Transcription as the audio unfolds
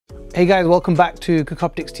Hey guys, welcome back to Cooke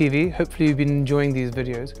Optics TV. Hopefully you've been enjoying these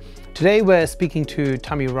videos. Today we're speaking to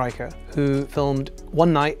Tami Reiker, who filmed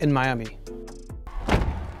One Night in Miami.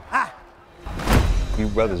 Ah. You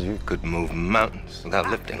brothers, you could move mountains without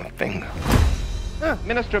lifting a finger.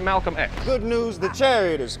 Minister Malcolm X. Good news, the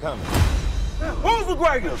chariot is coming. Who's the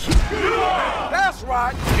greatest? That's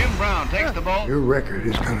right. Jim Brown takes the ball. Your record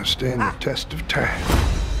is going to stand the test of time.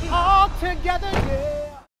 All together, yeah.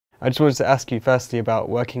 I just wanted to ask you firstly about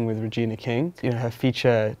working with Regina King, her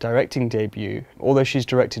feature directing debut, although she's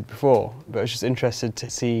directed before, but I was just interested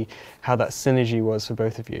to see how that synergy was for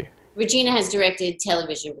both of you. Regina has directed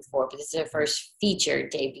television before, but this is her first feature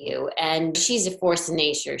debut, and she's a force of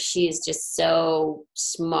nature. She is just so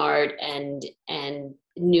smart and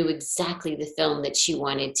knew exactly the film that she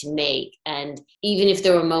wanted to make. And even if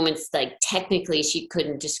there were moments like technically she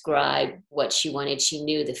couldn't describe what she wanted, she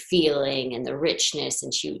knew the feeling and the richness,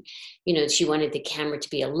 and she wanted the camera to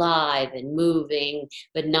be alive and moving,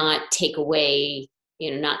 but not take away,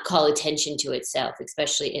 not call attention to itself,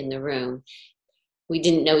 especially in the room. We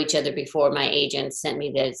didn't know each other before. My agent sent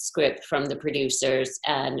me the script from the producers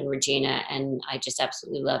and Regina, and I just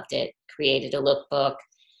absolutely loved it. Created a lookbook,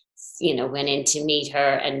 went in to meet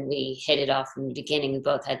her, and we hit it off from the beginning. We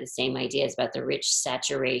both had the same ideas about the rich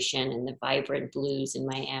saturation and the vibrant blues in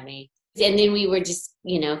Miami. And then we were just,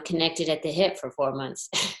 connected at the hip for 4 months.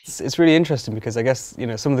 It's really interesting because I guess,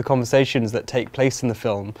 some of the conversations that take place in the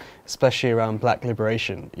film, especially around Black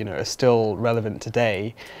liberation, are still relevant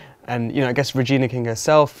today. And, I guess Regina King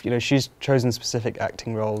herself, she's chosen specific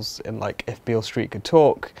acting roles in like If Beale Street Could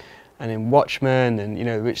Talk and in Watchmen, and,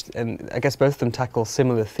 and I guess both of them tackle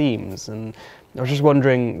similar themes. And I was just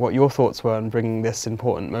wondering what your thoughts were on bringing this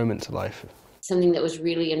important moment to life. Something that was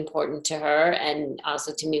really important to her and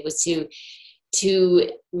also to me was to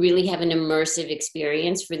really have an immersive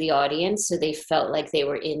experience for the audience, so they felt like they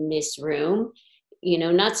were in this room.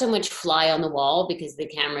 Not so much fly on the wall, because the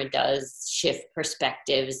camera does shift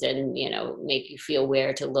perspectives and, make you feel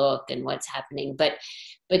where to look and what's happening, but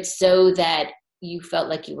so that you felt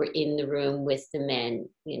like you were in the room with the men,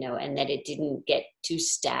 and that it didn't get too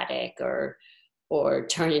static or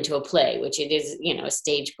turn into a play, which it is, a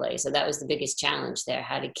stage play. So that was the biggest challenge there,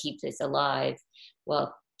 how to keep this alive.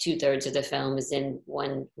 Well, 2/3 of the film is in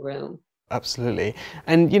one room. Absolutely.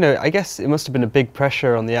 And, I guess it must have been a big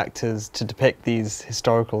pressure on the actors to depict these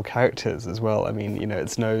historical characters as well. I mean,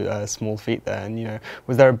 it's no small feat there. And,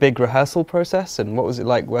 was there a big rehearsal process? And what was it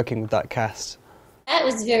like working with that cast? That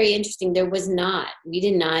was very interesting. There was not. We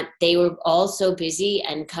did not. They were all so busy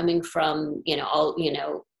and coming from,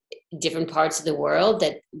 different parts of the world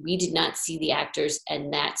that we did not see the actors in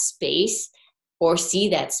that space or see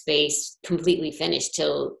that space completely finished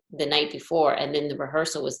till the night before. And then the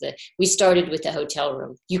rehearsal was we started with the hotel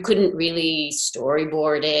room. You couldn't really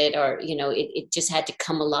storyboard it, or, it just had to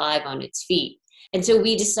come alive on its feet. And so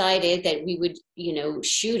we decided that we would,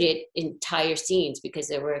 shoot it entire scenes, because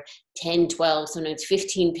there were 10, 12, sometimes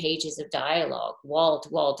 15 pages of dialogue,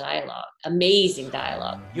 wall-to-wall dialogue, amazing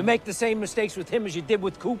dialogue. You make the same mistakes with him as you did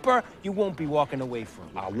with Cooper, you won't be walking away from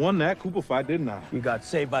him. I won that Cooper fight, didn't I? You got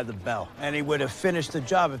saved by the bell. And he would have finished the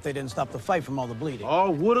job if they didn't stop the fight from all the bleeding. Oh,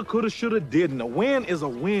 woulda, coulda, shoulda, didn't. A win is a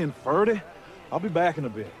win, Ferdy. I'll be back in a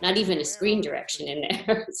bit. Not even a screen direction in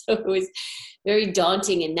there. So it was very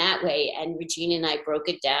daunting in that way. And Regina and I broke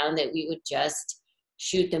it down that we would just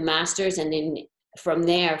shoot the masters, and then from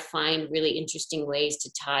there find really interesting ways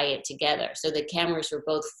to tie it together. So the cameras were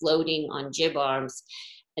both floating on jib arms.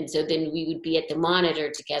 And so then we would be at the monitor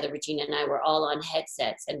together. Regina and I were all on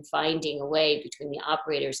headsets and finding a way between the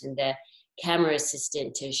operators and the camera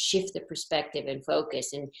assistant to shift the perspective and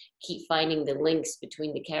focus and keep finding the links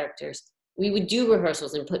between the characters. We would do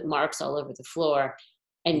rehearsals and put marks all over the floor.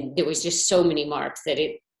 And there was just so many marks that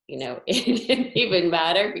it didn't even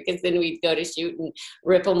matter, because then we'd go to shoot and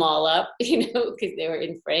rip them all up, because they were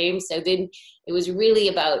in frame. So then it was really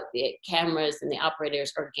about the cameras and the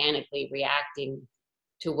operators organically reacting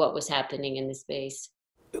to what was happening in the space.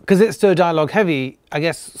 Because it's so dialogue heavy, I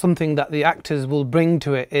guess something that the actors will bring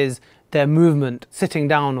to it is their movement, sitting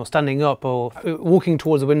down or standing up or walking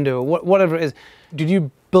towards a window or whatever it is. Did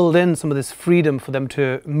you build in some of this freedom for them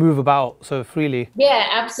to move about so freely? Yeah,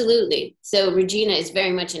 absolutely. So Regina is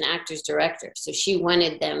very much an actor's director. So she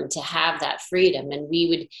wanted them to have that freedom, and we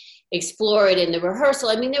would explore it in the rehearsal.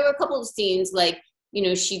 I mean, there were a couple of scenes like,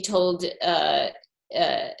 she told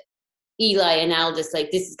Eli and Aldous,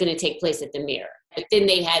 like, this is going to take place at the Mirror. But then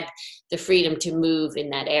they had the freedom to move in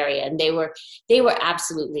that area, and they were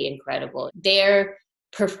absolutely incredible. Their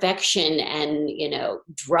perfection and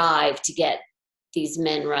drive to get these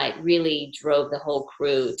men right really drove the whole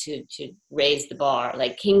crew to raise the bar.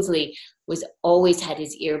 Like Kingsley was always had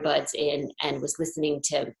his earbuds in and was listening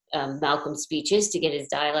to Malcolm's speeches to get his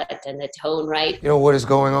dialect and the tone right. You know what is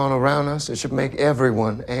going on around us? It should make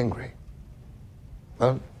everyone angry.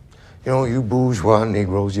 Well, you know, you bourgeois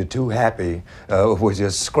Negroes, you're too happy with your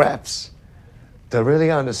scraps to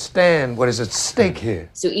really understand what is at stake here.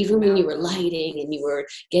 So even when you were lighting and you were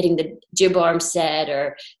getting the jib arm set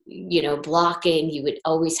or, you know, blocking, you would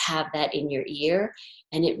always have that in your ear.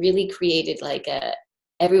 And it really created like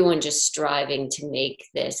everyone just striving to make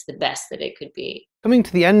this the best that it could be. Coming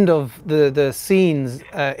to the end of the scenes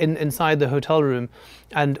inside the hotel room,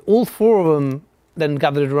 and all four of them then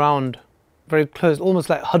gathered around very close, almost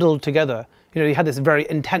like huddled together. You know, you had this very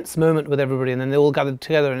intense moment with everybody, and then they all gathered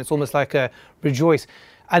together, and it's almost like a rejoice,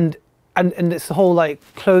 and this whole like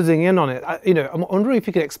closing in on it. You know, I'm wondering if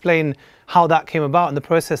you could explain how that came about and the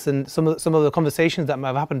process, and some of the conversations that might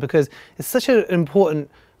have happened, because it's such an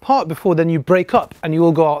important part before then you break up and you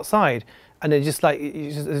all go outside, and it's just like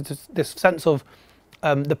it's just this sense of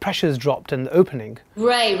the pressure's dropped and the opening.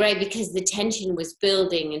 Right, because the tension was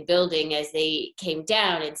building and building as they came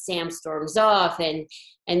down, and Sam storms off,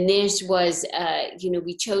 and this was, you know,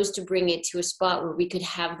 we chose to bring it to a spot where we could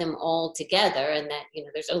have them all together, and that, you know,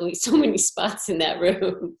 there's only so many spots in that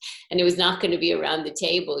room, and it was not going to be around the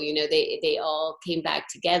table. You know, they all came back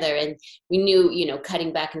together, and we knew, you know,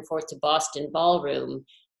 cutting back and forth to Boston Ballroom,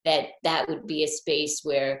 that would be a space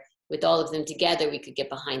where, with all of them together, we could get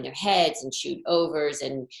behind their heads and shoot overs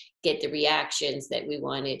and get the reactions that we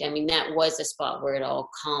wanted. I mean, that was a spot where it all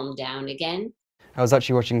calmed down again. I was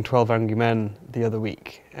actually watching 12 Angry Men the other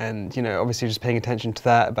week, and, you know, obviously just paying attention to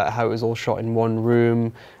that, about how it was all shot in one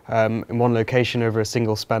room, in one location over a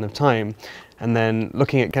single span of time. And then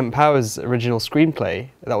looking at Kent Power's original screenplay,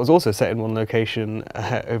 that was also set in one location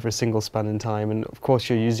over a single span in time. And of course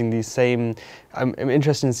you're using these same, I'm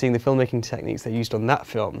interested in seeing the filmmaking techniques they used on that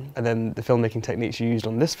film, and then the filmmaking techniques you used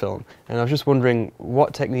on this film. And I was just wondering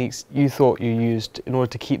what techniques you thought you used in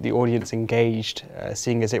order to keep the audience engaged,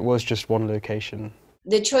 seeing as it was just one location.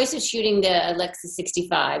 The choice of shooting the Alexa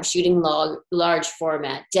 65, shooting large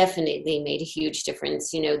format, definitely made a huge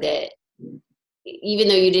difference. You know, even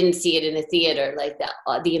though you didn't see it in a theater, like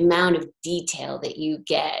the amount of detail that you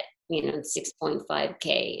get, you know, in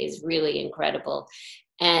 6.5K is really incredible.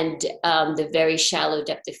 And the very shallow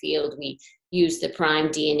depth of field, we used the prime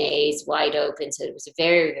DNAs wide open, so it was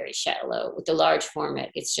very, very shallow. With the large format,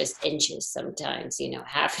 it's just inches sometimes, you know,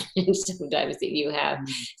 half an inch sometimes that you have.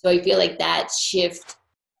 So I feel like that shift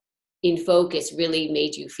in focus really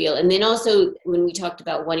made you feel. And then also when we talked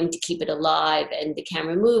about wanting to keep it alive and the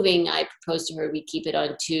camera moving, I proposed to her we keep it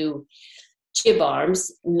on 2 jib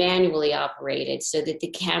arms, manually operated, so that the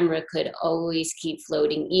camera could always keep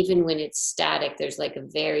floating. Even when it's static, there's like a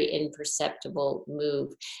very imperceptible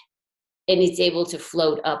move. And it's able to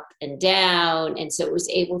float up and down. And so it was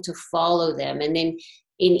able to follow them. And then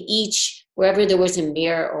in each, wherever there was a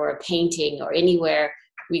mirror or a painting or anywhere,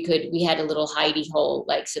 we had a little hidey hole,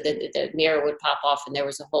 like, so that the mirror would pop off and there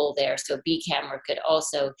was a hole there. So a B camera could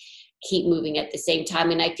also keep moving at the same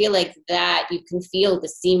time. And I feel like that you can feel the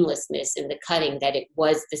seamlessness in the cutting, that it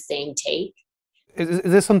was the same take. Is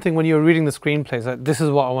this something when you were reading the screenplays, like, this is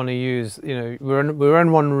what I want to use? You know, we're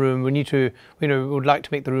in one room. We need to, you know, we would like to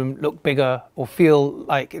make the room look bigger or feel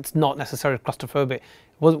like it's not necessarily claustrophobic.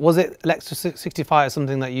 Was it Alexa 65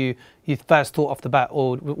 something that you first thought off the bat,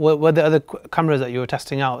 or were there other cameras that you were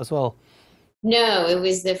testing out as well? No, it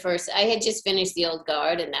was the first. I had just finished The Old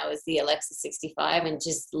Guard, and that was the Alexa 65, and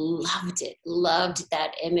just loved it. Loved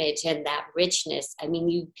that image and that richness. I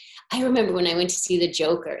mean, I remember when I went to see The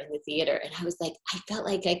Joker in the theater, and I was like, I felt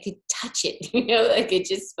like I could touch it, you know, like it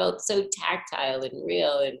just felt so tactile and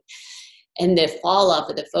real, and the fall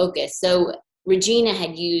off of the focus. So Regina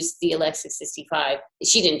had used the Alexa 65.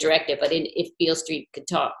 She didn't direct it, but If Beale Street Could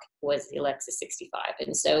Talk was the Alexa 65.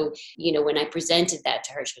 And so, you know, when I presented that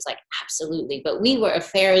to her, she was like, absolutely. But we were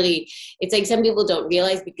it's like some people don't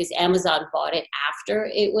realize, because Amazon bought it after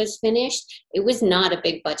it was finished. It was not a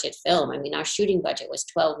big budget film. I mean, our shooting budget was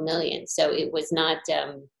 $12 million. So it was not,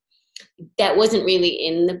 that wasn't really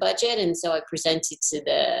in the budget. And so I presented to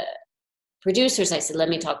the producers. I said, let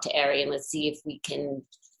me talk to Ari and let's see if we can,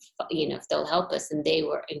 you know, if they'll help us. And they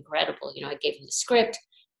were incredible. You know, I gave them the script,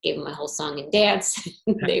 gave them my whole song and dance.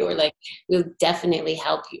 They were like, we'll definitely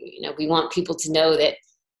help you. You know, we want people to know that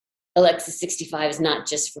Alexa 65 is not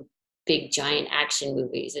just for big giant action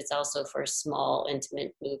movies. It's also for small,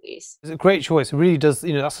 intimate movies. It's a great choice. It really does.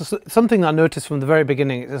 You know, that's something I noticed from the very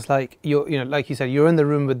beginning. It's like you know, like you said, you're in the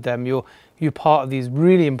room with them. You're part of these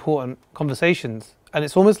really important conversations, and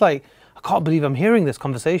it's almost like, I I can't believe I'm hearing this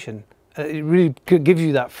conversation. It really gives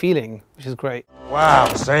you that feeling, which is great.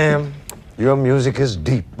 Wow, Sam, your music is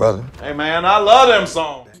deep, brother. Hey, man, I love them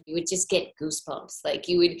songs. You would just get goosebumps. Like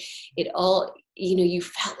you would, it all, you know, you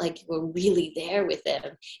felt like you were really there with them.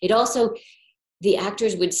 It also, the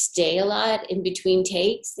actors would stay a lot in between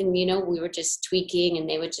takes, and, you know, we were just tweaking and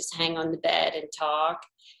they would just hang on the bed and talk.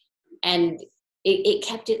 And it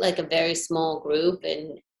kept it like a very small group.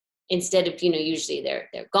 And instead of, you know, usually they're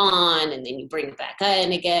gone and then you bring it back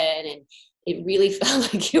in again. And it really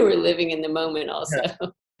felt like you were living in the moment also. Yeah.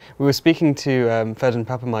 We were speaking to Phedon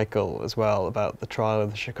Papamichael as well about the trial of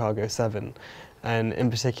the Chicago 7, and in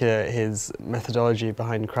particular his methodology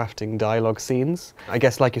behind crafting dialogue scenes. I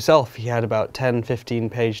guess like yourself, he had about 10-15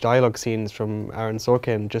 page dialogue scenes from Aaron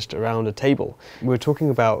Sorkin just around a table. We were talking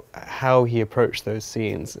about how he approached those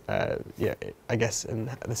scenes, yeah, I guess, and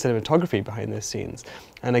the cinematography behind those scenes.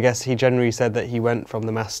 And I guess he generally said that he went from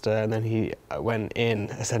the master and then he went in,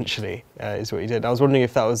 essentially, is what he did. I was wondering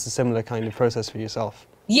if that was a similar kind of process for yourself.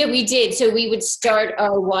 Yeah, we did. So we would start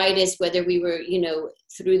our widest, whether we were, you know,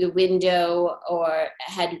 through the window or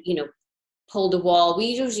had, you know, pulled a wall. We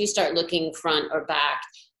usually start looking front or back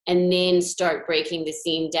and then start breaking the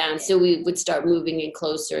scene down. So we would start moving in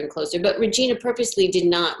closer and closer. But Regina purposely did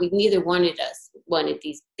not, we neither wanted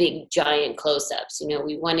these big giant close-ups. You know,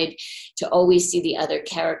 we wanted to always see the other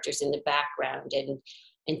characters in the background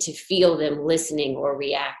and to feel them listening or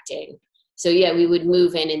reacting. So yeah, we would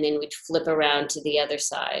move in and then we'd flip around to the other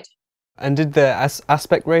side. And did the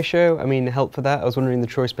aspect ratio, I mean, help for that? I was wondering the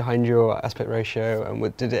choice behind your aspect ratio,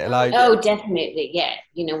 and did it allow you? Oh, definitely, yeah.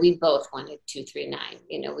 You know, we both wanted 2:3:9.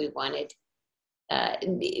 You know, we wanted,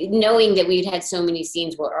 knowing that we'd had so many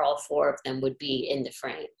scenes where all four of them would be in the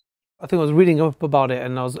frame. I think I was reading up about it,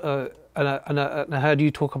 and I was and I heard you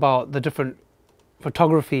talk about the different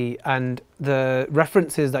photography and the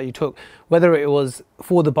references that you took, whether it was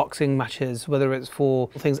for the boxing matches, whether it's for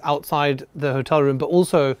things outside the hotel room, but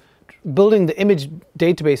also building the image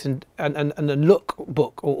database and a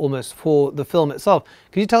lookbook or almost for the film itself.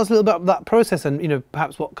 Could you tell us a little bit about that process and, you know,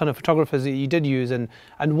 perhaps what kind of photographers you did use and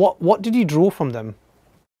what did you draw from them?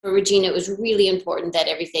 For Regina, it was really important that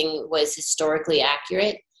everything was historically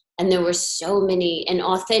accurate, and there were so many and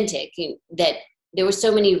authentic, that there were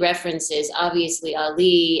so many references. Obviously,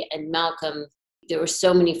 Ali and Malcolm, there were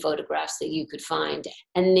so many photographs that you could find.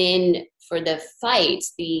 And then for the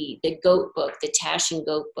fights, the goat book, the Tash and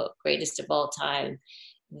Goat book, greatest of all time,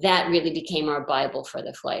 that really became our Bible for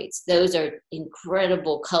the flights. Those are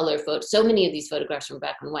incredible color photos. So many of these photographs are in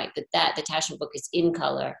black and white, but the Tash book is in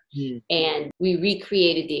color. And we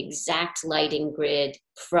recreated the exact lighting grid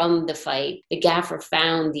from the fight. The gaffer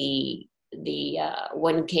found the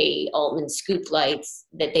 1K Altman scoop lights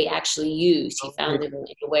that they actually used. He found them in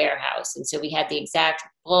a warehouse. And so we had the exact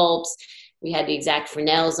bulbs, we had the exact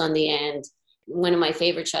Fresnels on the end. One of my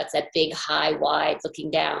favorite shots, that big, high, wide looking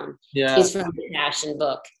down, is from the Passion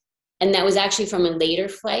book. And that was actually from a later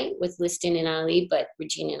flight with Liston and Ali, but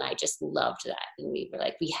Regina and I just loved that. And we were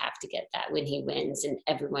like, we have to get that when he wins and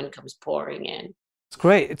everyone comes pouring in. It's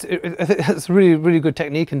great. It's really, really good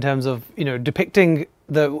technique in terms of, you know, depicting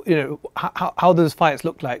the, you know, how those fights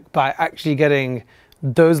look like by actually getting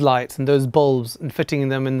those lights and those bulbs and fitting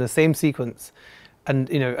them in the same sequence. And,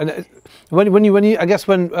 you know, and when you I guess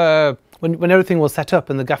when everything was set up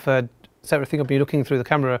and the gaffer set everything up and you're looking through the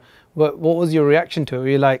camera, what was your reaction to it? Were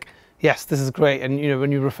you like, yes, this is great? And, you know,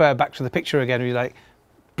 when you refer back to the picture again, you're like,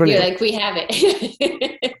 brilliant. You're like, we have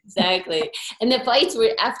it. Exactly. And the fights were,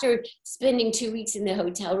 after spending 2 weeks in the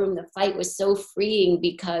hotel room, the fight was so freeing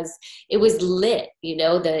because it was lit, you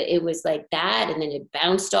know, it was like that, and then it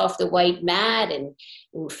bounced off the white mat and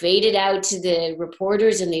faded out to the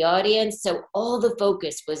reporters and the audience. So all the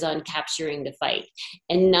focus was on capturing the fight,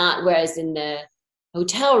 and not, whereas in the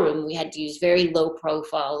hotel room, we had to use very low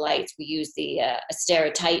profile lights. We used the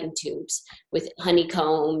Astera Titan tubes with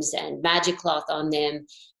honeycombs and magic cloth on them,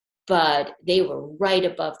 but they were right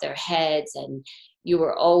above their heads, and you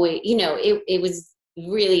were always, you know, it was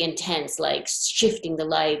really intense, like shifting the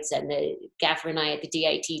lights, and the gaffer and I at the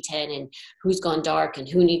DIT-10 and who's gone dark and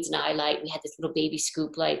who needs an eye light. We had this little baby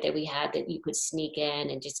scoop light that we had that you could sneak in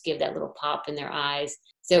and just give that little pop in their eyes.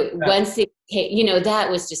 So once it hit, you know, that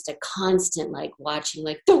was just a constant, like, watching,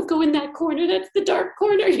 like, don't go in that corner, that's the dark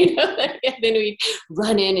corner, you know. And then we'd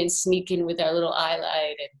run in and sneak in with our little eye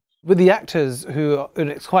light. And with the actors, who,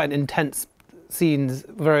 and it's quite an intense scenes,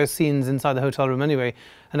 various scenes inside the hotel room anyway,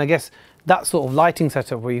 and I guess that sort of lighting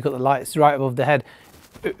setup where you've got the lights right above the head,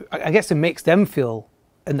 I guess it makes them feel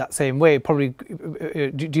in that same way? Probably,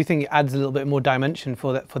 do you think it adds a little bit more dimension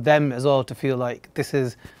for them as well, to feel like this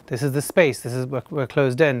is the space, we're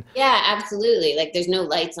closed in? Yeah, absolutely. Like there's no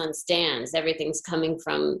lights on stands. Everything's coming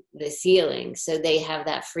from the ceiling. So they have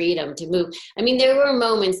that freedom to move. I mean, there were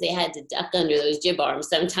moments they had to duck under those jib arms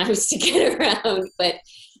sometimes to get around, but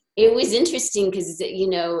it was interesting because, you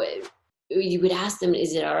know, you would ask them,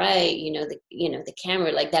 is it all right? The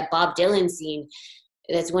camera, like that Bob Dylan scene,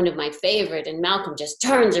 that's one of my favorite. And Malcolm just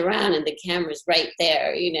turns around and the camera's right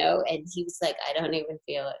there, you know, and he was like, I don't even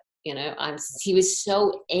feel it. You know, he was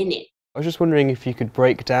so in it. I was just wondering if you could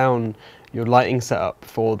break down your lighting setup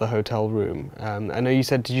for the hotel room. I know you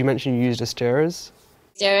said, did you mention you used Asteras?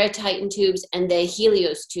 Astera Titan tubes and the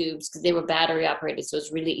Helios tubes, because they were battery operated, so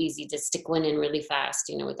it's really easy to stick one in really fast,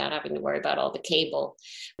 you know, without having to worry about all the cable.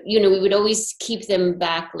 You know, we would always keep them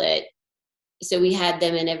backlit. So we had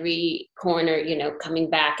them in every corner, you know,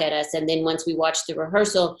 coming back at us. And then once we watched the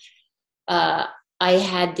rehearsal, I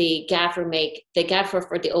had the gaffer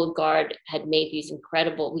for the old guard had made these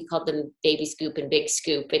incredible, we called them baby scoop and big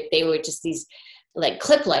scoop, but they were just these like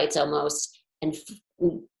clip lights almost, and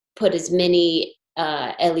put as many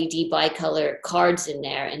LED bicolor cards in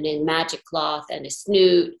there, and then magic cloth and a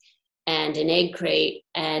snoot and an egg crate,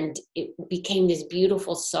 and it became this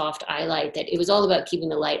beautiful soft eye light that it was all about keeping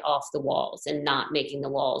the light off the walls and not making the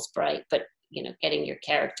walls bright, but you know, getting your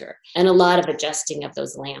character, and a lot of adjusting of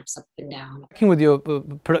those lamps up and down. Working with your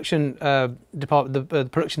production department, the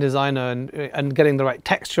production designer, and getting the right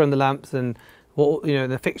texture on the lamps, and what, you know,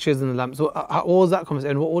 the fixtures in the lamps. What was that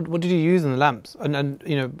conversation? What did you use in the lamps? And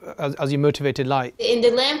you know, as you motivated light. In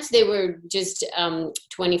the lamps, they were just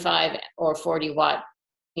 25 or 40 watt,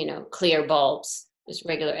 you know, clear bulbs, just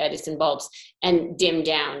regular Edison bulbs, and dimmed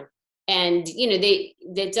down. And you know,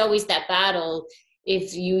 there's always that battle.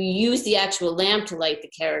 If you use the actual lamp to light the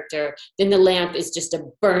character, then the lamp is just a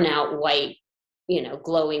burnout white, you know,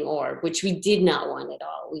 glowing orb, which we did not want at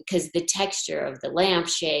all, because the texture of the lamp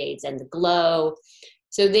shades and the glow.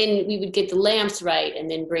 So then we would get the lamps right and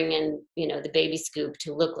then bring in, you know, the baby scoop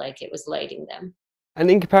to look like it was lighting them. And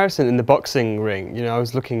in comparison, in the boxing ring, you know, I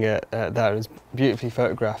was looking at that, it was beautifully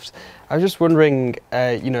photographed. I was just wondering,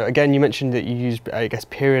 you know, again, you mentioned that you used, I guess,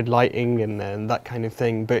 period lighting and that kind of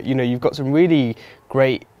thing, but, you know, you've got some really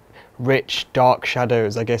great, rich, dark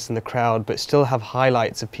shadows, I guess, in the crowd, but still have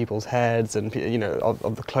highlights of people's heads and, you know,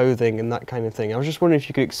 of the clothing and that kind of thing. I was just wondering if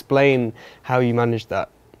you could explain how you managed that.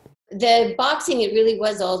 The boxing, it really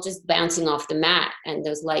was all just bouncing off the mat and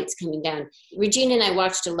those lights coming down. Regina and I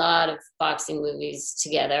watched a lot of boxing movies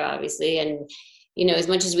together, obviously. And, you know, as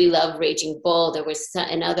much as we love Raging Bull, there was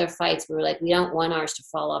in other fights, we were like, we don't want ours to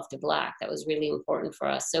fall off to black. That was really important for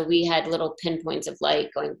us. So we had little pinpoints of light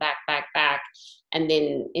going back, back, back. And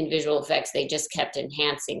then in visual effects, they just kept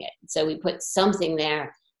enhancing it. So we put something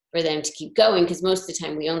there for them to keep going, because most of the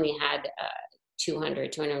time we only had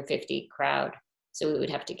 250 crowd. So we would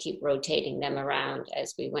have to keep rotating them around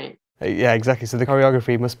as we went. Yeah, exactly. So the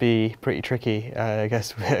choreography must be pretty tricky, I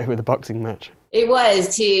guess, with a boxing match. It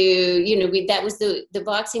was to, you know, that was the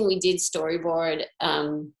boxing we did storyboard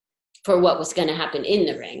for what was going to happen in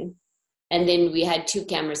the ring. And then we had 2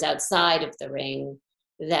 cameras outside of the ring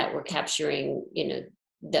that were capturing, you know,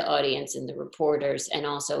 the audience and the reporters, and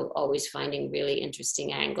also always finding really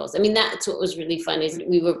interesting angles. I mean, that's what was really fun, is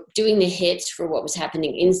we were doing the hits for what was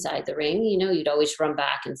happening inside the ring. You know, you'd always run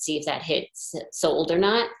back and see if that hit sold or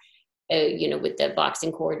not, you know, with the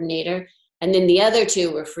boxing coordinator. And then the other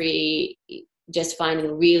 2 were free, just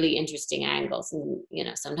finding really interesting angles. And, you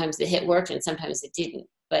know, sometimes the hit worked and sometimes it didn't,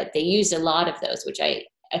 but they used a lot of those, which I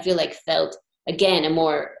feel like felt, again,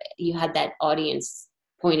 you had that audience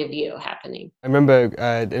point of view happening. I remember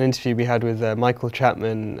an interview we had with Michael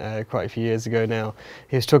Chapman quite a few years ago now.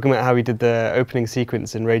 He was talking about how he did the opening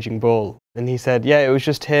sequence in Raging Bull, and he said, yeah, it was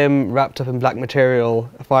just him wrapped up in black material,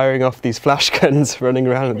 firing off these flash guns, running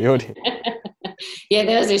around in the audience. Yeah,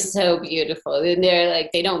 those are so beautiful. And they're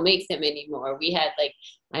like, they don't make them anymore. We had like,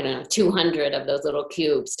 I don't know, 200 of those little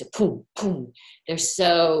cubes to boom, boom. They're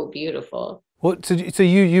so beautiful. What? So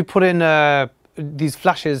you put in these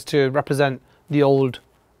flashes to represent the old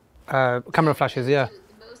camera flashes, yeah.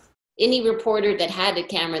 Any reporter that had a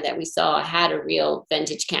camera that we saw had a real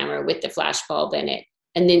vintage camera with the flash bulb in it.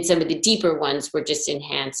 And then some of the deeper ones were just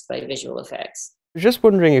enhanced by visual effects. I was just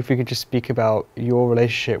wondering if you could just speak about your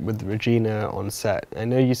relationship with Regina on set. I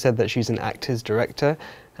know you said that she's an actor's director,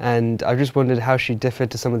 and I just wondered how she differed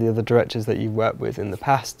to some of the other directors that you've worked with in the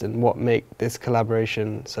past, and what made this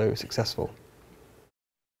collaboration so successful.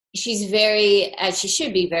 She's very, as she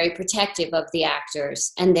should be, very protective of the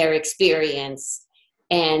actors and their experience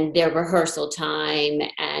and their rehearsal time.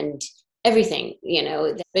 And everything, you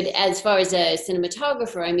know. But as far as a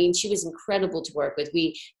cinematographer, I mean, she was incredible to work with.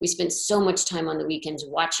 We spent so much time on the weekends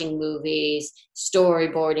watching movies,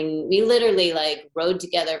 storyboarding. We literally like rode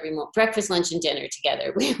together every morning, breakfast, lunch, and dinner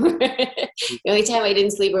together. We were the only time I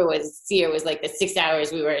didn't see her was like the 6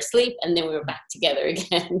 hours we were asleep, and then we were back together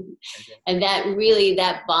again. And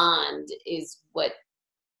that bond is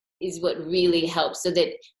what really helps, so that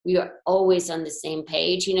we are always on the same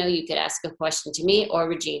page. You know, you could ask a question to me or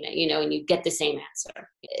Regina, you know, and you get the same answer.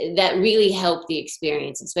 That really helped the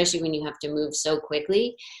experience, especially when you have to move so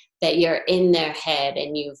quickly that you're in their head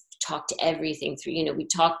and you've talked everything through. You know, we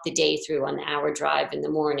talked the day through on the hour drive in the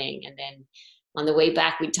morning, and then on the way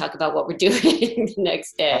back, we'd talk about what we're doing the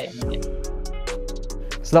next day.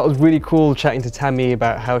 So that was really cool, chatting to Tami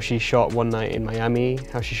about how she shot One Night in Miami,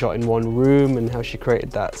 how she shot in one room, and how she created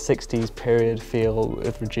that 60s period feel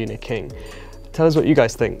with Regina King. Tell us what you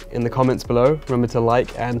guys think in the comments below. Remember to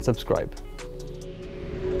like and subscribe.